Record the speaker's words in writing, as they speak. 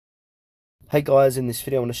Hey guys, in this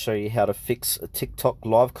video I want to show you how to fix a TikTok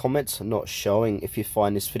live comments not showing. If you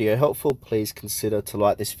find this video helpful, please consider to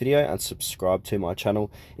like this video and subscribe to my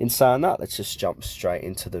channel. In saying that, let's just jump straight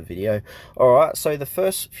into the video. Alright, so the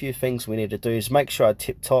first few things we need to do is make sure our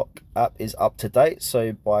TikTok app is up to date.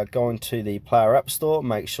 So by going to the Player App Store,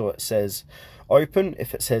 make sure it says open.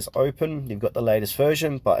 If it says open, you've got the latest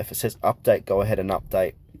version, but if it says update, go ahead and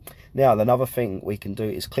update. Now, another thing we can do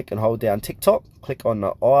is click and hold down TikTok, click on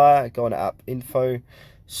the eye, go on to app info,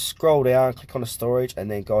 scroll down, click on the storage, and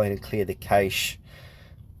then go ahead and clear the cache.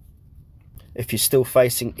 If you're still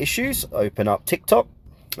facing issues, open up TikTok,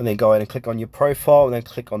 and then go ahead and click on your profile, and then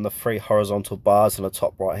click on the three horizontal bars on the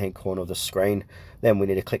top right hand corner of the screen. Then we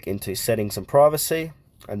need to click into settings and privacy,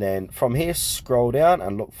 and then from here, scroll down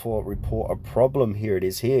and look for report a problem. Here it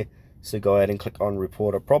is here. So go ahead and click on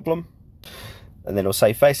report a problem. And then it'll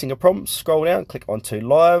say facing a problem, scroll down, click onto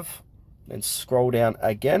live, then scroll down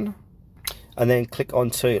again, and then click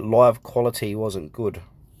onto live quality wasn't good.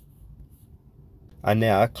 And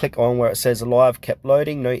now click on where it says live kept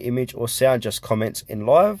loading, no image or sound, just comments in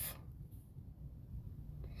live.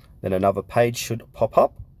 Then another page should pop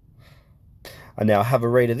up. And now have a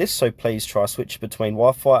read of this, so please try switch between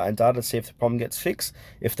Wi-Fi and data to see if the problem gets fixed.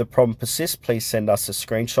 If the problem persists, please send us a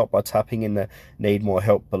screenshot by tapping in the need more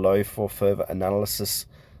help below for further analysis.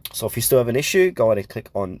 So if you still have an issue, go ahead and click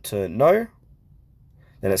on to no.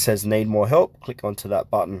 Then it says need more help, click onto that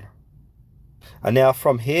button. And now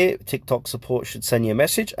from here, TikTok support should send you a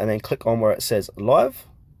message, and then click on where it says live.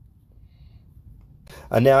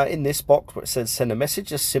 And now in this box where it says send a message,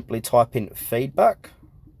 just simply type in feedback.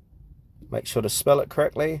 Make sure to spell it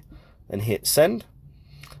correctly and hit send.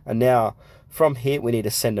 And now from here, we need to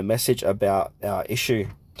send a message about our issue.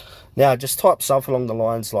 Now just type something along the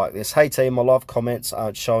lines like this. Hey team, my live comments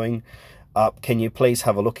aren't showing up. Can you please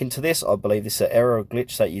have a look into this? I believe this is an error or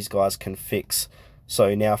glitch that you guys can fix.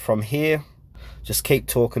 So now from here, just keep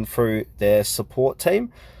talking through their support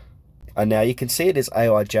team. And now you can see it is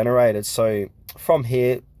AI generated. So from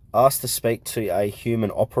here, ask to speak to a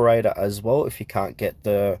human operator as well if you can't get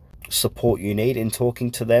the support you need in talking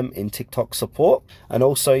to them in TikTok support. And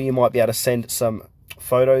also you might be able to send some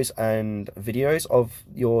photos and videos of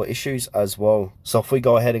your issues as well. So if we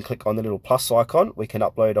go ahead and click on the little plus icon, we can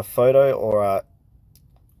upload a photo or a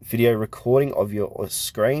video recording of your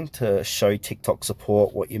screen to show TikTok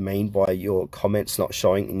support what you mean by your comments not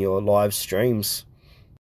showing in your live streams.